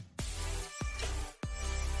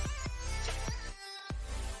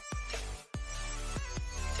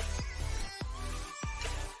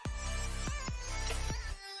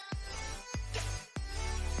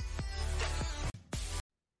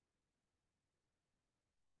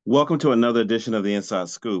Welcome to another edition of the Inside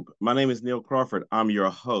Scoop. My name is Neil Crawford. I'm your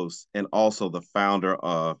host and also the founder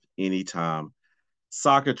of Anytime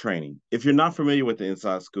Soccer Training. If you're not familiar with the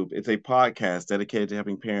Inside Scoop, it's a podcast dedicated to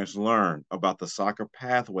helping parents learn about the soccer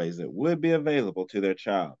pathways that would be available to their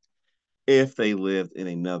child if they lived in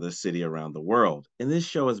another city around the world. And this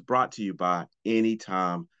show is brought to you by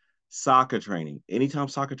Anytime Soccer Training. Anytime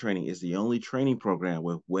Soccer Training is the only training program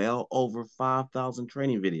with well over 5,000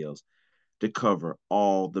 training videos to cover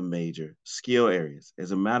all the major skill areas. As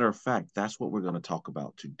a matter of fact, that's what we're going to talk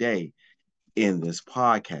about today in this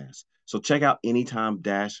podcast. So check out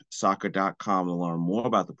anytime-soccer.com to learn more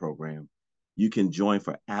about the program. You can join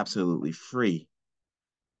for absolutely free.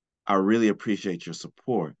 I really appreciate your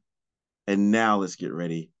support. And now let's get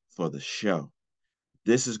ready for the show.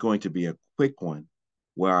 This is going to be a quick one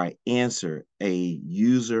where I answer a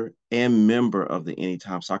user and member of the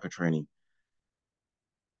Anytime Soccer Training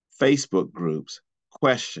Facebook groups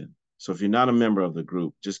question. So if you're not a member of the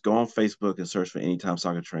group, just go on Facebook and search for Anytime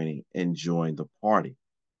Soccer Training and join the party.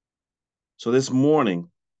 So this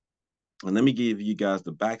morning, and let me give you guys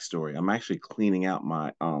the backstory. I'm actually cleaning out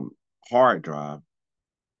my hard drive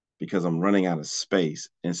because I'm running out of space.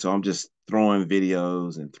 And so I'm just throwing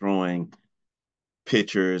videos and throwing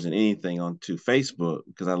pictures and anything onto Facebook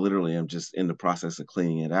because I literally am just in the process of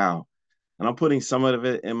cleaning it out. And I'm putting some of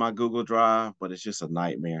it in my Google Drive, but it's just a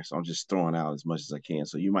nightmare. So I'm just throwing out as much as I can.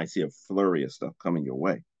 So you might see a flurry of stuff coming your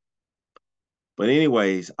way. But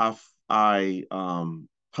anyways, I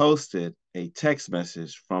posted a text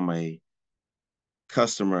message from a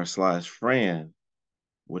customer slash friend,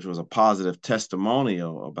 which was a positive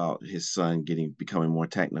testimonial about his son becoming more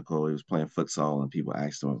technical. He was playing futsal, and people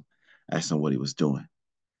asked him what he was doing,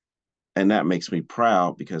 and that makes me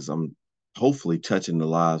proud because I'm hopefully touching the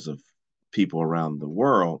lives of people around the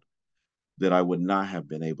world that I would not have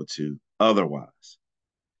been able to otherwise.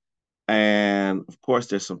 And of course,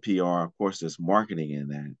 there's some PR, of course, there's marketing in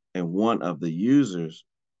that. And one of the users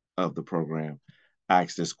of the program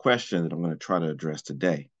asked this question that I'm going to try to address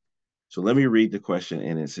today. So let me read the question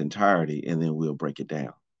in its entirety and then we'll break it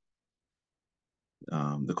down.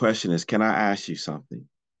 The question is, can I ask you something?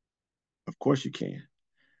 Of course you can.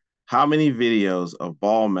 How many videos of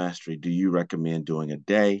ball mastery do you recommend doing a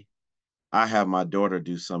day? I have my daughter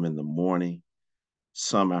do some in the morning,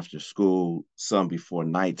 some after school, some before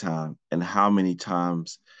nighttime. And how many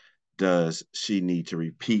times does she need to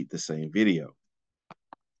repeat the same video?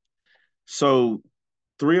 So,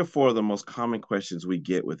 three or four of the most common questions we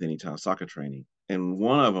get with Anytime Soccer Training. And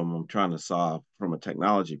one of them I'm trying to solve from a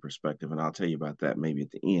technology perspective, and I'll tell you about that maybe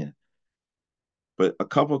at the end. But a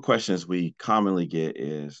couple of questions we commonly get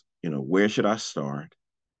is, where should I start?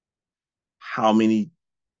 How many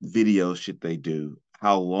videos should they do?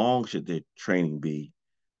 How long should their training be?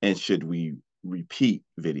 And should we repeat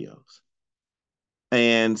videos?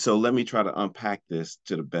 And so let me try to unpack this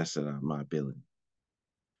to the best of my ability.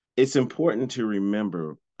 It's important to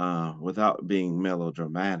remember, without being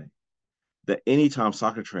melodramatic, that Anytime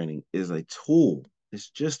Soccer Training is a tool. It's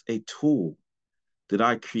just a tool that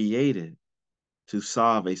I created to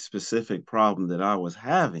solve a specific problem that I was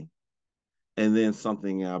having, and then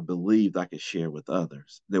something I believed I could share with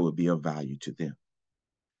others that would be of value to them.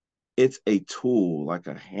 It's a tool like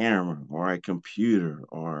a hammer or a computer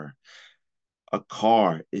or a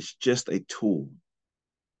car. It's just a tool.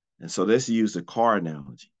 And so let's use the car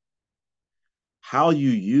analogy. How you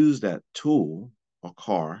use that tool or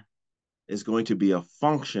car is going to be a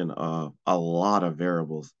function of a lot of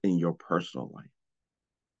variables in your personal life,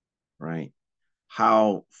 right?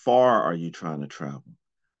 How far are you trying to travel?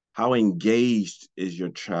 How engaged is your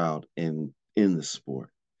child in the sport?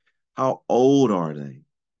 How old are they?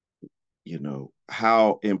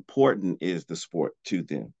 How important is the sport to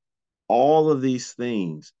them? All of these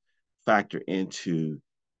things factor into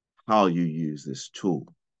how you use this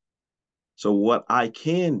tool. So what I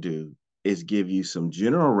can do is give you some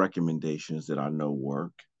general recommendations that I know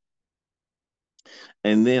work.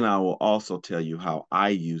 And then I will also tell you how I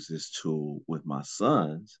use this tool with my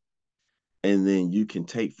sons. And then you can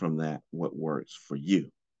take from that what works for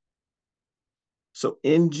you. So,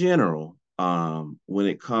 in general, when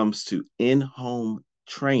it comes to in home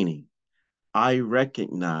training, I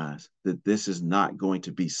recognize that this is not going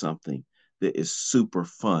to be something that is super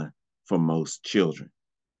fun for most children.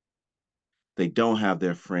 They don't have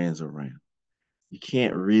their friends around. You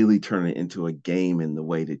can't really turn it into a game in the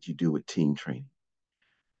way that you do with team training.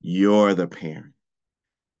 You're the parent.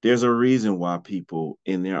 There's a reason why people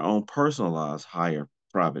in their own personal lives hire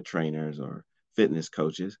private trainers or fitness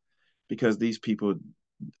coaches because these people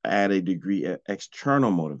add a degree of external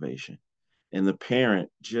motivation. And the parent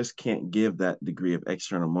just can't give that degree of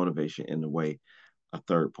external motivation in the way a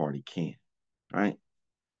third party can, right?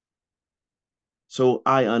 So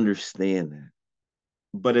I understand that.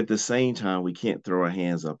 But at the same time, we can't throw our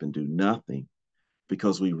hands up and do nothing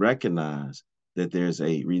because we recognize that there's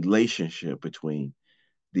a relationship between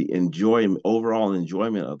the enjoyment, overall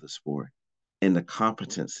enjoyment of the sport and the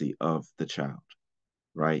competency of the child,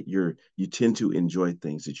 right? You tend to enjoy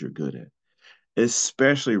things that you're good at,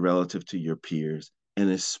 especially relative to your peers, and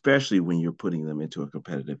especially when you're putting them into a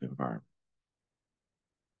competitive environment.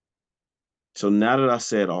 So now that I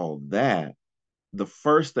said all that, the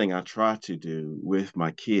first thing I try to do with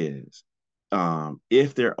my kids,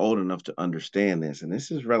 if they're old enough to understand this, and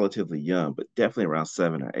this is relatively young, but definitely around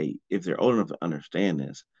 7 or 8, if they're old enough to understand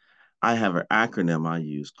this, I have an acronym I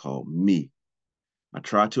use called ME. I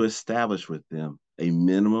try to establish with them a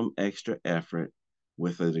minimum extra effort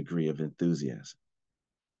with a degree of enthusiasm.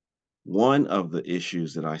 One of the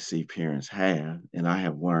issues that I see parents have, and I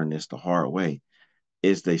have learned this the hard way,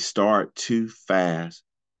 is they start too fast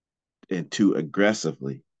and too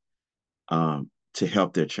aggressively to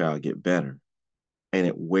help their child get better. And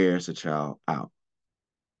it wears the child out.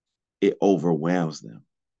 It overwhelms them.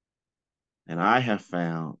 And I have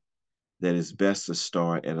found that it's best to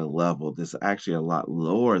start at a level that's actually a lot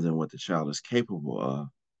lower than what the child is capable of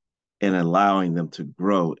and allowing them to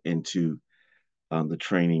grow into the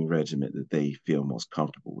training regimen that they feel most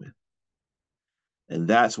comfortable with. And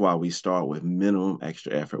that's why we start with minimum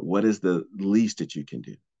extra effort. What is the least that you can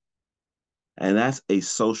do? And that's a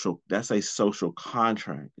social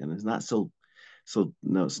contract. And it's not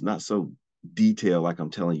no, it's not so detailed like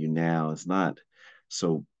I'm telling you now. It's not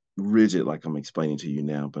so rigid like I'm explaining to you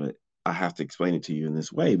now, but I have to explain it to you in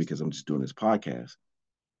this way because I'm just doing this podcast.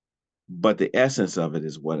 But the essence of it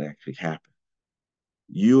is what actually happened.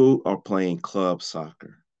 You are playing club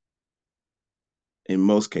soccer. In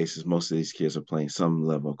most cases, most of these kids are playing some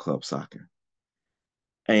level of club soccer.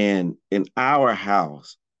 And in our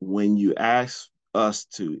house, when you ask us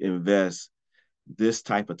to invest this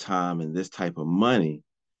type of time and this type of money,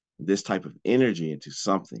 this type of energy into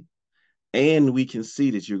something, and we can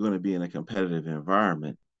see that you're going to be in a competitive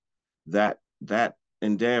environment, that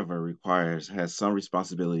endeavor has some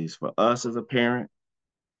responsibilities for us as a parent,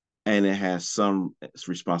 and it has some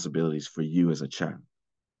responsibilities for you as a child.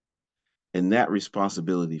 And that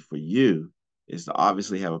responsibility for you is to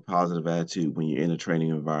obviously have a positive attitude when you're in the training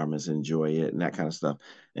environments, enjoy it, and that kind of stuff,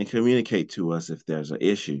 and communicate to us if there's an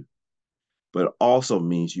issue. But it also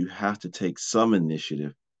means you have to take some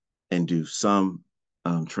initiative and do some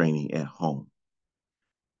training at home.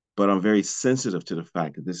 But I'm very sensitive to the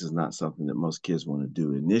fact that this is not something that most kids want to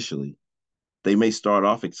do initially. They may start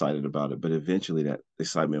off excited about it, but eventually that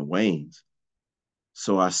excitement wanes.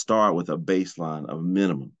 So I start with a baseline of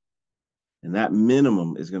minimum. And that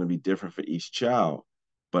minimum is going to be different for each child,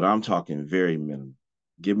 but I'm talking very minimum.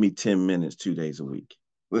 Give me 10 minutes 2 days a week.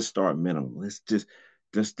 Let's start minimum. Let's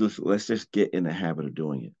just get in the habit of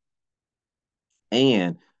doing it.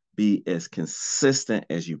 And be as consistent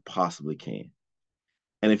as you possibly can.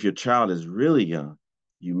 And if your child is really young,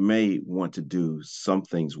 you may want to do some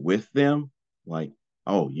things with them, like,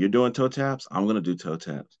 oh, you're doing toe taps? I'm going to do toe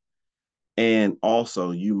taps. And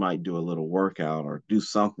also, you might do a little workout or do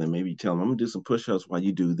something. Maybe tell them, I'm going to do some push ups while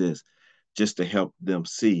you do this, just to help them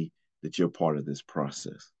see that you're part of this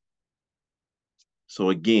process.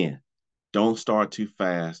 So, again, don't start too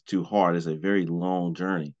fast, too hard. It's a very long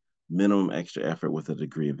journey. Minimum extra effort with a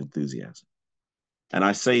degree of enthusiasm. And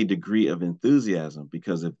I say degree of enthusiasm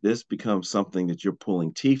because if this becomes something that you're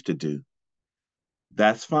pulling teeth to do,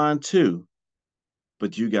 that's fine too.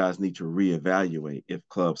 But you guys need to reevaluate if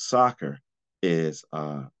club soccer is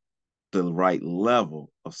the right level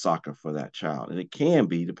of soccer for that child. And it can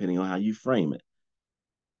be depending on how you frame it.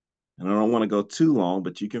 And I don't want to go too long,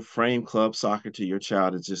 but you can frame club soccer to your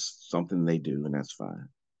child as just something they do, and that's fine.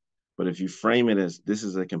 But if you frame it as this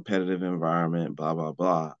is a competitive environment, blah, blah,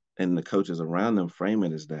 blah, and the coaches around them frame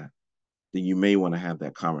it as that, then you may want to have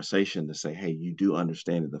that conversation to say, hey, you do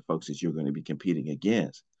understand that the folks that you're going to be competing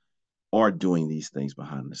against are doing these things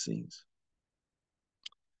behind the scenes.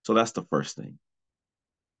 So that's the first thing.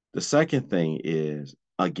 The second thing is,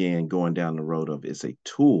 again, going down the road of it's a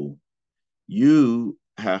tool. You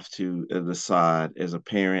have to decide as a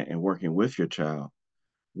parent and working with your child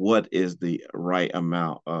what is the right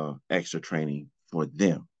amount of extra training for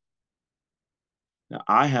them. Now,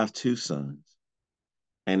 I have 2 sons,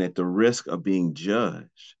 and at the risk of being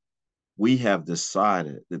judged, we have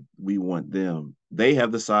decided that we want them, they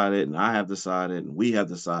have decided, and I have decided, and we have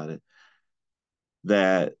decided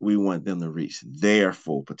that we want them to reach their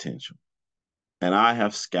full potential. And I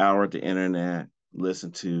have scoured the internet,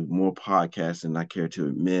 listened to more podcasts than I care to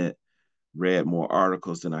admit, read more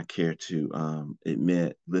articles than I care to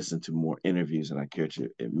admit, listened to more interviews than I care to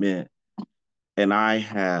admit. And I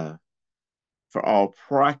have, for all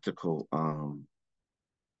practical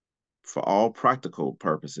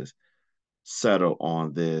purposes, settled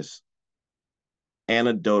on this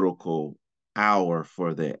anecdotal hour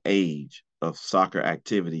for the age of soccer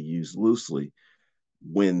activity used loosely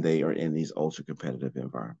when they are in these ultra competitive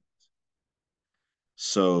environments.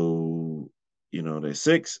 So, they're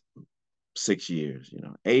 6 years,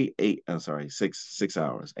 I'm sorry, 6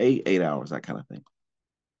 hours, 8 hours, that kind of thing.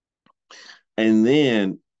 And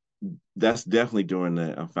then that's definitely during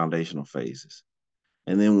the foundational phases.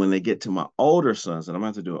 And then when they get to my older sons, and I'm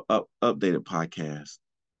going to have to do an updated podcast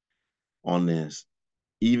on this,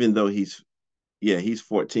 even though he's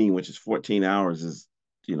 14, which is 14 hours is,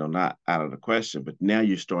 not out of the question. But now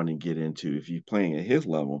you're starting to get into, if you're playing at his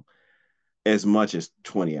level, as much as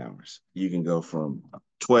 20 hours. You can go from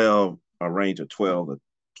a range of 12 to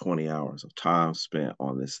 20 hours of time spent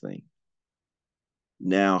on this thing.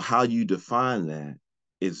 Now, how you define that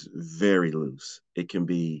is very loose. It can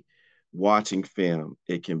be watching film,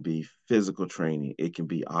 it can be physical training, it can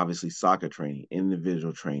be obviously soccer training,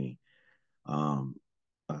 individual training, um,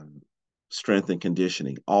 uh, strength and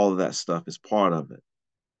conditioning. All of that stuff is part of it.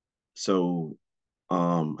 So,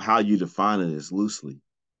 how you define it is loosely,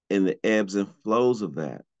 and the ebbs and flows of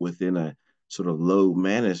that within a sort of load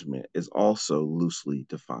management is also loosely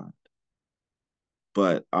defined.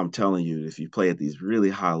 But I'm telling you, if you play at these really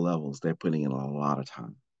high levels, they're putting in a lot of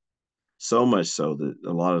time. So much so that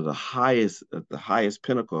a lot of the highest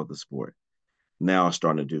pinnacle of the sport now are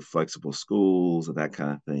starting to do flexible schools and that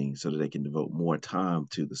kind of thing so that they can devote more time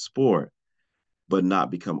to the sport, but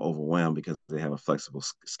not become overwhelmed because they have a flexible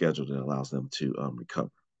schedule that allows them to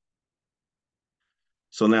recover.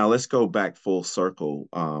 So now let's go back full circle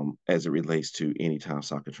as it relates to anytime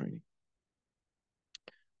soccer training.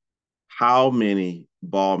 How many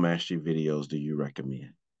ball mastery videos do you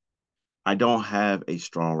recommend? I don't have a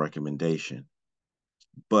strong recommendation,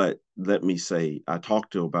 but let me say I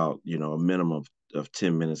talked to about, a minimum of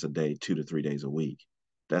 10 minutes a day, 2 to 3 days a week.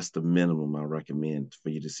 That's the minimum I recommend for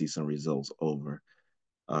you to see some results over,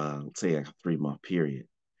 say, a 3 month period.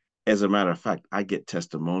 As a matter of fact, I get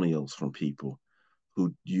testimonials from people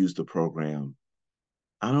who use the program.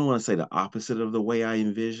 I don't want to say the opposite of the way I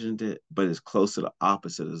envisioned it, but it's close to the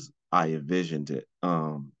opposite as I envisioned it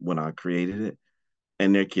when I created it,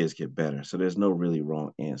 and their kids get better. So there's no really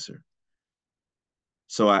wrong answer.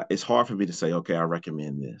 So it's hard for me to say, okay, I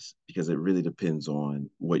recommend this because it really depends on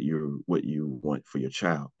what you want for your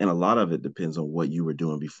child, and a lot of it depends on what you were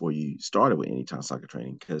doing before you started with Anytime Soccer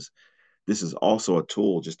Training, because this is also a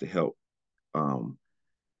tool just to help um,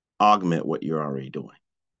 augment what you're already doing.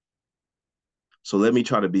 So let me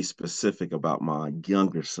try to be specific about my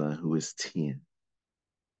younger son who is 10.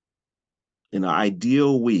 In an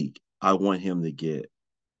ideal week, I want him to get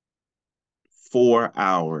 4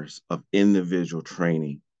 hours of individual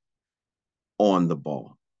training on the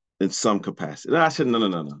ball in some capacity. I said,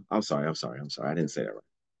 no. I'm sorry. I didn't say that right.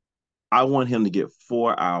 I want him to get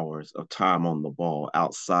 4 hours of time on the ball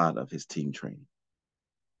outside of his team training.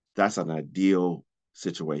 That's an ideal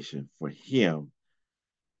situation for him.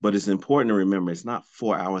 But it's important to remember it's not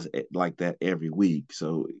 4 hours like that every week.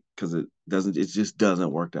 So, because it just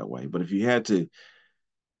doesn't work that way. But if you had to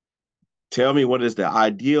tell me what is the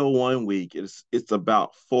ideal one week, it's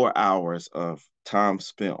about 4 hours of time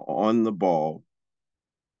spent on the ball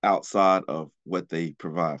outside of what they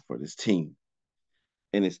provide for this team.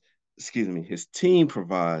 And his team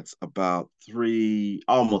provides about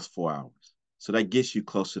almost 4 hours. So that gets you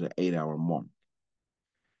close to the 8 hour mark.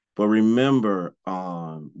 But remember,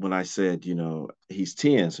 when I said, he's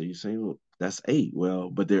 10, so you say, well, that's 8. Well,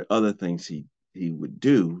 but there are other things he would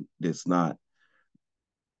do that's not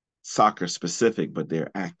soccer specific, but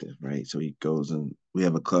they're active, right? So he goes and we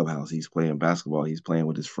have a clubhouse. He's playing basketball. He's playing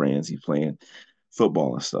with his friends. He's playing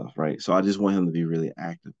football and stuff, right? So I just want him to be really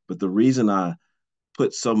active. But the reason I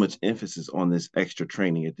put so much emphasis on this extra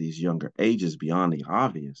training at these younger ages beyond the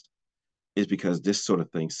obvious is because this sort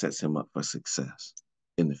of thing sets him up for success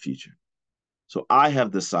in the future. So I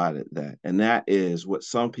have decided that, and that is what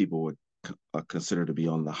some people would consider to be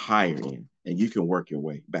on the higher end, and you can work your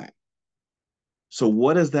way back. So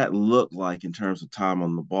what does that look like in terms of time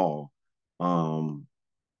on the ball? Um,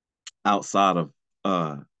 outside of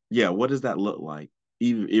what does that look like,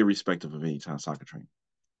 even irrespective of Anytime Soccer Training?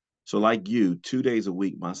 So like you, 2 days a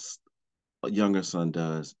week, my younger son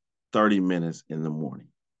does 30 minutes in the morning.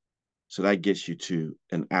 So that gets you to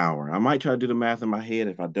an hour. I might try to do the math in my head.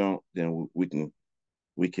 If I don't, then we can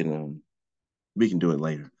we can do it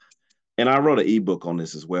later. And I wrote an ebook on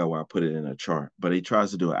this as well where I put it in a chart. But he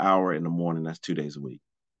tries to do an hour in the morning. That's 2 days a week.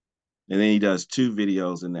 And then he does 2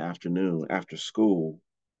 videos in the afternoon after school,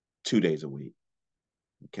 2 days a week.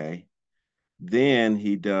 Okay. Then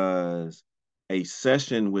he does a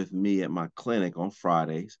session with me at my clinic on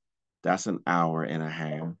Fridays. That's an hour and a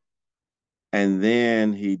half. And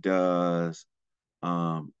then he does,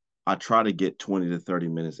 I try to get 20 to 30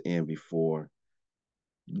 minutes in before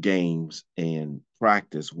games and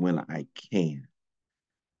practice when I can.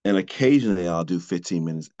 And occasionally I'll do 15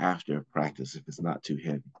 minutes after practice if it's not too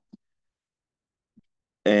heavy.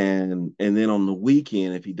 And then on the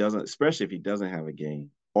weekend, if he doesn't, especially if he doesn't have a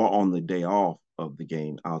game, or on the day off of the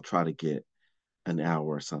game, I'll try to get an hour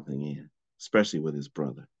or something in, especially with his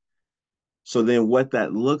brother. So then what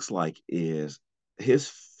that looks like is his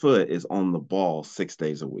foot is on the ball 6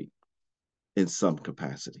 days a week in some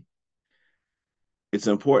capacity. It's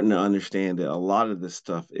important to understand that a lot of this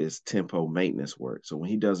stuff is tempo maintenance work. So when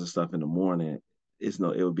he does the stuff in the morning, it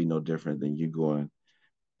would be no different than you going,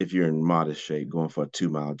 if you're in modest shape, going for a 2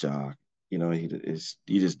 mile jog. You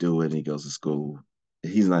just do it and he goes to school.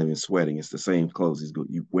 He's not even sweating. It's the same clothes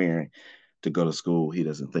you wearing to go to school. He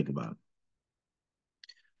doesn't think about it.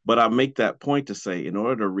 But I make that point to say, in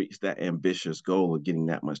order to reach that ambitious goal of getting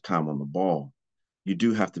that much time on the ball, you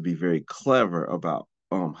do have to be very clever about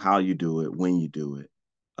how you do it, when you do it,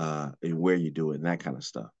 and where you do it, and that kind of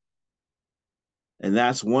stuff. And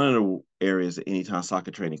that's one of the areas that Anytime Soccer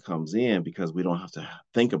Training comes in because we don't have to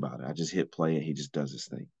think about it. I just hit play and he just does his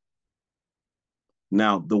thing.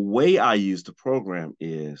 Now, the way I use the program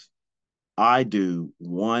is I do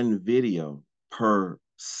one video per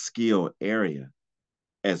skill area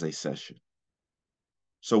as a session.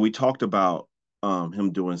 So we talked about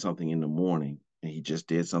him doing something in the morning, and he just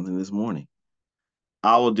did something this morning.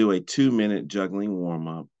 I will do a 2 minute juggling warm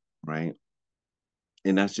up, right?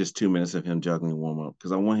 And that's just 2 minutes of him juggling warm up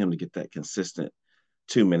because I want him to get that consistent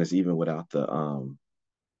 2 minutes, even without the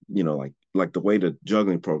like the way the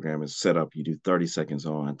juggling program is set up. You do 30 seconds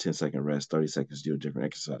on, 10-second rest, 30 seconds do a different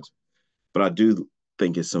exercise. But I do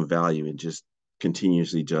think it's some value in just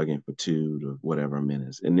continuously juggling for 2 to whatever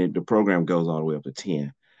minutes, and then the program goes all the way up to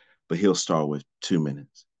 10. But he'll start with 2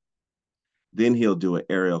 minutes. Then he'll do an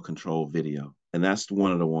aerial control video. And that's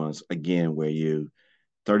one of the ones, again, where you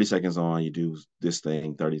 30 seconds on, you do this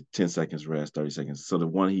thing, 10 seconds rest, 30 seconds. So the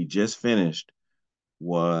one he just finished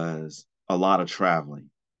was a lot of traveling.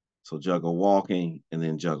 So juggle walking and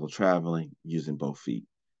then juggle traveling using both feet.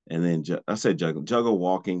 And then I said juggle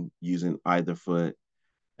walking using either foot,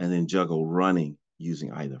 and then juggle running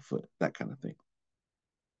using either foot, that kind of thing.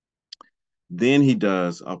 Then he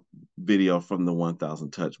does a video from the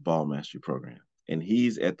 1000 Touch Ball Mastery Program. And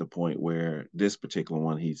he's at the point where this particular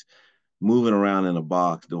one, he's moving around in a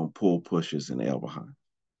box doing pull pushes and elbow behind.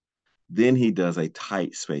 Then he does a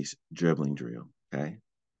tight space dribbling drill. Okay.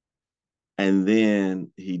 And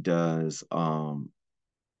then he does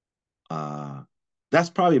that's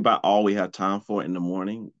probably about all we have time for in the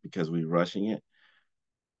morning because we're rushing it.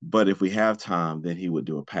 But if we have time, then he would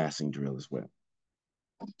do a passing drill as well.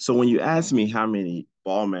 So when you ask me how many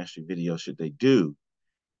ball mastery videos should they do,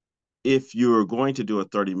 if you're going to do a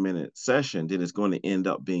 30-minute session, then it's going to end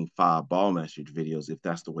up being 5 ball mastery videos if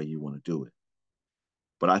that's the way you want to do it.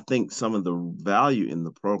 But I think some of the value in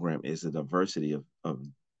the program is the diversity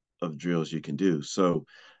of drills you can do. So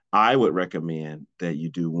I would recommend that you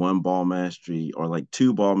do 1 ball mastery or like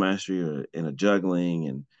 2 ball mastery or in a juggling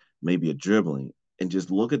and maybe a dribbling, and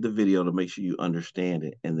just look at the video to make sure you understand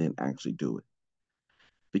it and then actually do it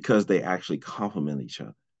because they actually complement each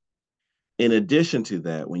other. In addition to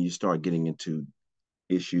that, when you start getting into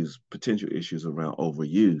potential issues around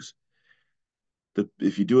overuse,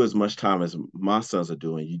 if you do as much time as my sons are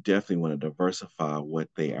doing, you definitely want to diversify what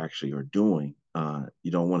they actually are doing.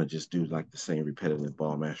 You don't want to just do like the same repetitive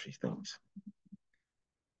ball mastery things.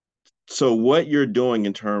 So what you're doing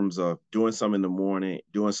in terms of doing some in the morning,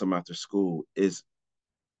 doing some after school is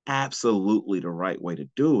absolutely the right way to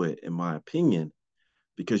do it, in my opinion,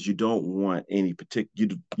 because you don't want any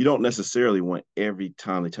particular, you don't necessarily want every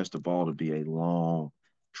time they touch the ball to be a long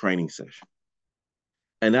training session.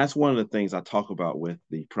 And that's one of the things I talk about with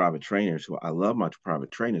the private trainers who I love my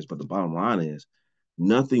private trainers, but the bottom line is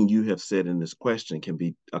nothing you have said in this question can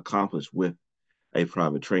be accomplished with a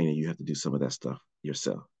private trainer. You have to do some of that stuff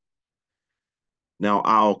yourself. Now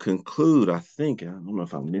I'll conclude, I don't know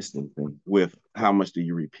if I missed anything, with how much do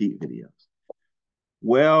you repeat videos?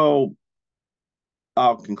 Well,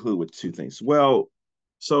 I'll conclude with 2 things. Well,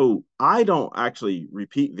 So I don't actually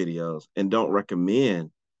repeat videos and don't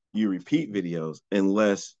recommend you repeat videos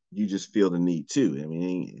unless you just feel the need to. I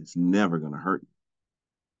mean, it's never going to hurt you.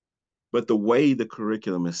 But the way the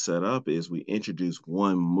curriculum is set up is we introduce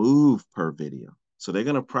one move per video. So they're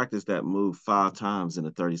going to practice that move 5 times in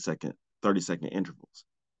a 30-second intervals.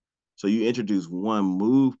 So you introduce one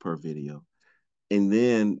move per video, and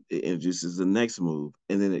then it introduces the next move,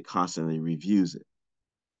 and then it constantly reviews it.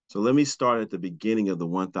 So let me start at the beginning of the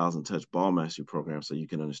 1000 Touch Ball Mastery program so you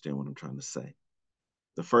can understand what I'm trying to say.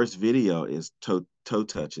 The first video is toe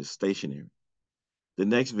touches stationary. The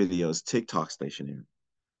next video is TikTok stationary.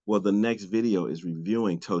 Well, the next video is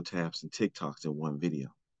reviewing toe taps and TikToks in one video.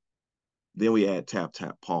 Then we add tap,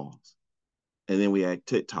 tap, pause. And then we add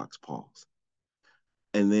TikToks, pause.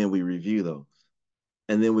 And then we review those.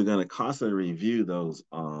 And then we're going to constantly review those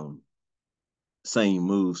same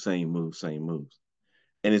moves, same moves, same moves.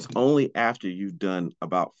 And it's only after you've done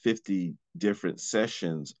about 50 different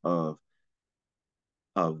sessions of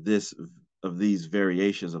this of these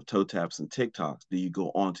variations of toe taps and TikToks do you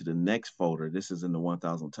go on to the next folder. This is in the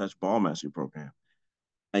 1000 Touch Ball Mastery program,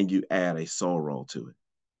 and you add a sole roll to it.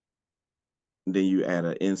 And then you add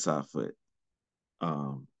an inside foot,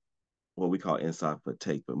 what we call inside foot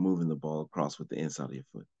take, but moving the ball across with the inside of your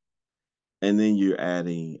foot. And then you're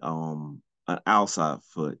adding an outside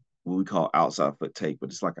foot, what we call outside foot take, but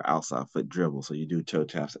it's like an outside foot dribble. So you do toe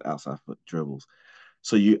taps and outside foot dribbles.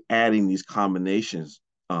 So you're adding these combinations.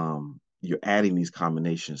 You're adding these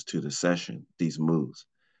combinations to the session, these moves.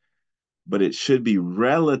 But it should be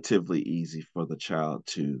relatively easy for the child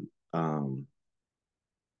to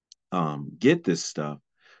get this stuff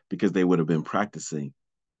because they would have been practicing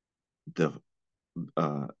the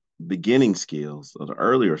uh, beginning skills or the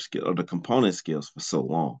earlier skill or the component skills for so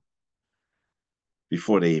long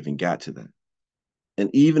before they even got to that. And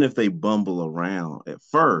even if they bumble around at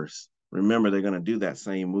first, remember they're going to do that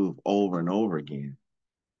same move over and over again.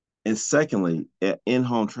 And secondly,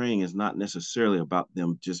 in-home training is not necessarily about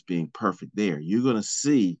them just being perfect there. You're going to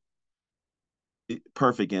see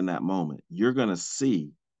perfect in that moment. You're going to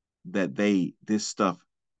see that this stuff,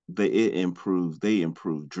 they improve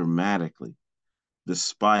dramatically,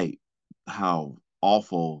 despite how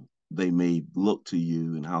awful they may look to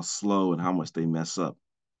you and how slow and how much they mess up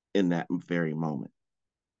in that very moment.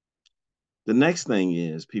 The next thing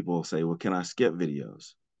is people will say, well, can I skip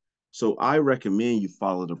videos? So I recommend you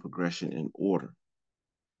follow the progression in order.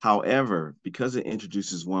 However, because it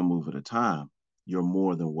introduces one move at a time, you're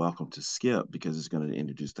more than welcome to skip because it's going to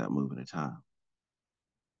introduce that move at a time.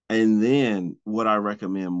 And then what I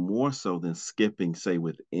recommend more so than skipping, say,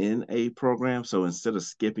 within a program. So instead of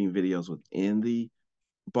skipping videos within the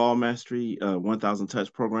Ball Mastery 1000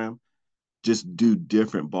 Touch program, just do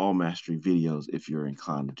different Ball Mastery videos if you're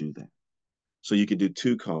inclined to do that. So you could do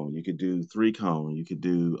 2-cone, you could do 3-cone, you could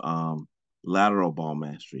do lateral ball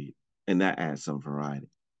mastery, and that adds some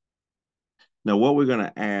variety. Now, what we're going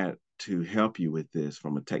to add to help you with this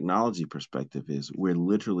from a technology perspective is we're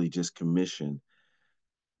literally just commissioned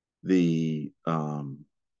the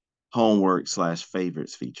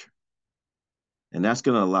homework/favorites feature. And that's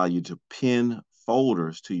going to allow you to pin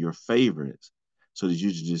folders to your favorites so that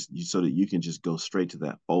you can just go straight to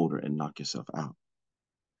that folder and knock yourself out.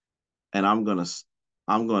 And I'm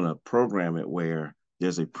gonna program it where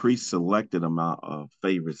there's a pre-selected amount of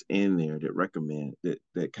favorites in there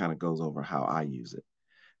that kind of goes over how I use it.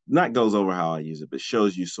 Not goes over how I use it, but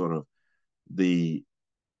shows you sort of the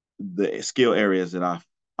skill areas that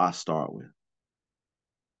I start with.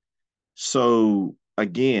 So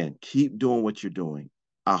again, keep doing what you're doing.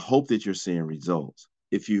 I hope that you're seeing results.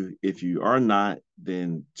 If you are not,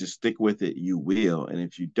 then just stick with it. You will, and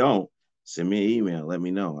if you don't, send me an email. Let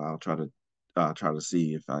me know. I'll try to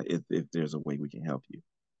see if there's a way we can help you.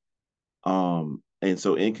 And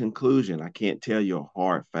so in conclusion, I can't tell you a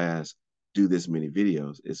hard, fast, do this many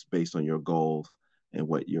videos. It's based on your goals and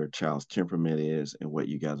what your child's temperament is and what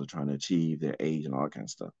you guys are trying to achieve, their age and all that kind of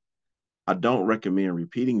stuff. I don't recommend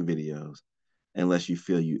repeating videos unless you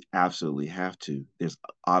feel you absolutely have to. There's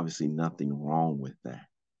obviously nothing wrong with that.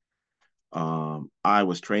 I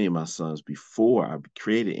was training my sons before I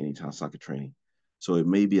created Anytime Soccer Training. So it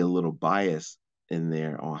may be a little bias in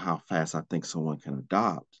there on how fast I think someone can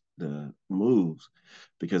adopt the moves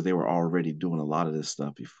because they were already doing a lot of this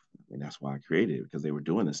stuff before. And that's why I created it because they were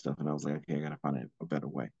doing this stuff. And I was like, okay, I got to find a better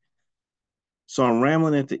way. So I'm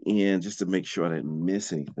rambling at the end just to make sure I didn't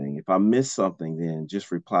miss anything. If I miss something, then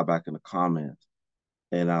just reply back in the comments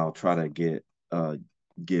and I'll try to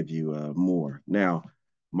give you more. Now,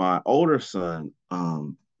 my older son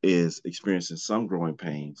is experiencing some growing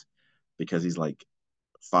pains because he's like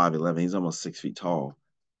 5'11". He's almost 6 feet tall.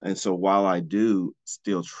 And so while I do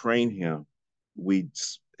still train him, we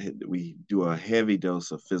we do a heavy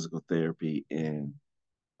dose of physical therapy and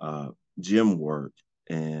uh, gym work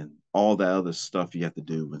and all the other stuff you have to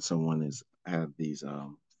do when someone is have these.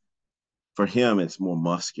 For him, it's more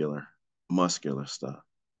muscular stuff.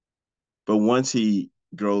 But once he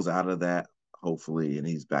grows out of that, hopefully, and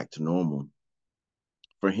he's back to normal,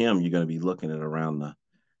 for him, you're going to be looking at around the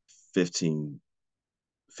 15,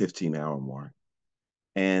 15 hour mark.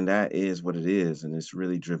 And that is what it is. And it's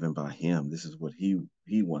really driven by him. This is what he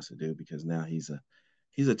wants to do because now he's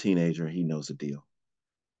a teenager. He knows the deal.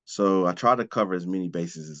 So I try to cover as many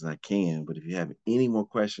bases as I can. But if you have any more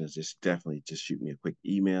questions, just definitely just shoot me a quick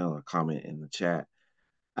email or comment in the chat,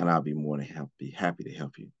 and I'll be more than happy to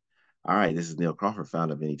help you. All right, this is Neil Crawford,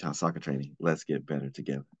 founder of Anytime Soccer Training. Let's get better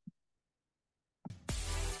together.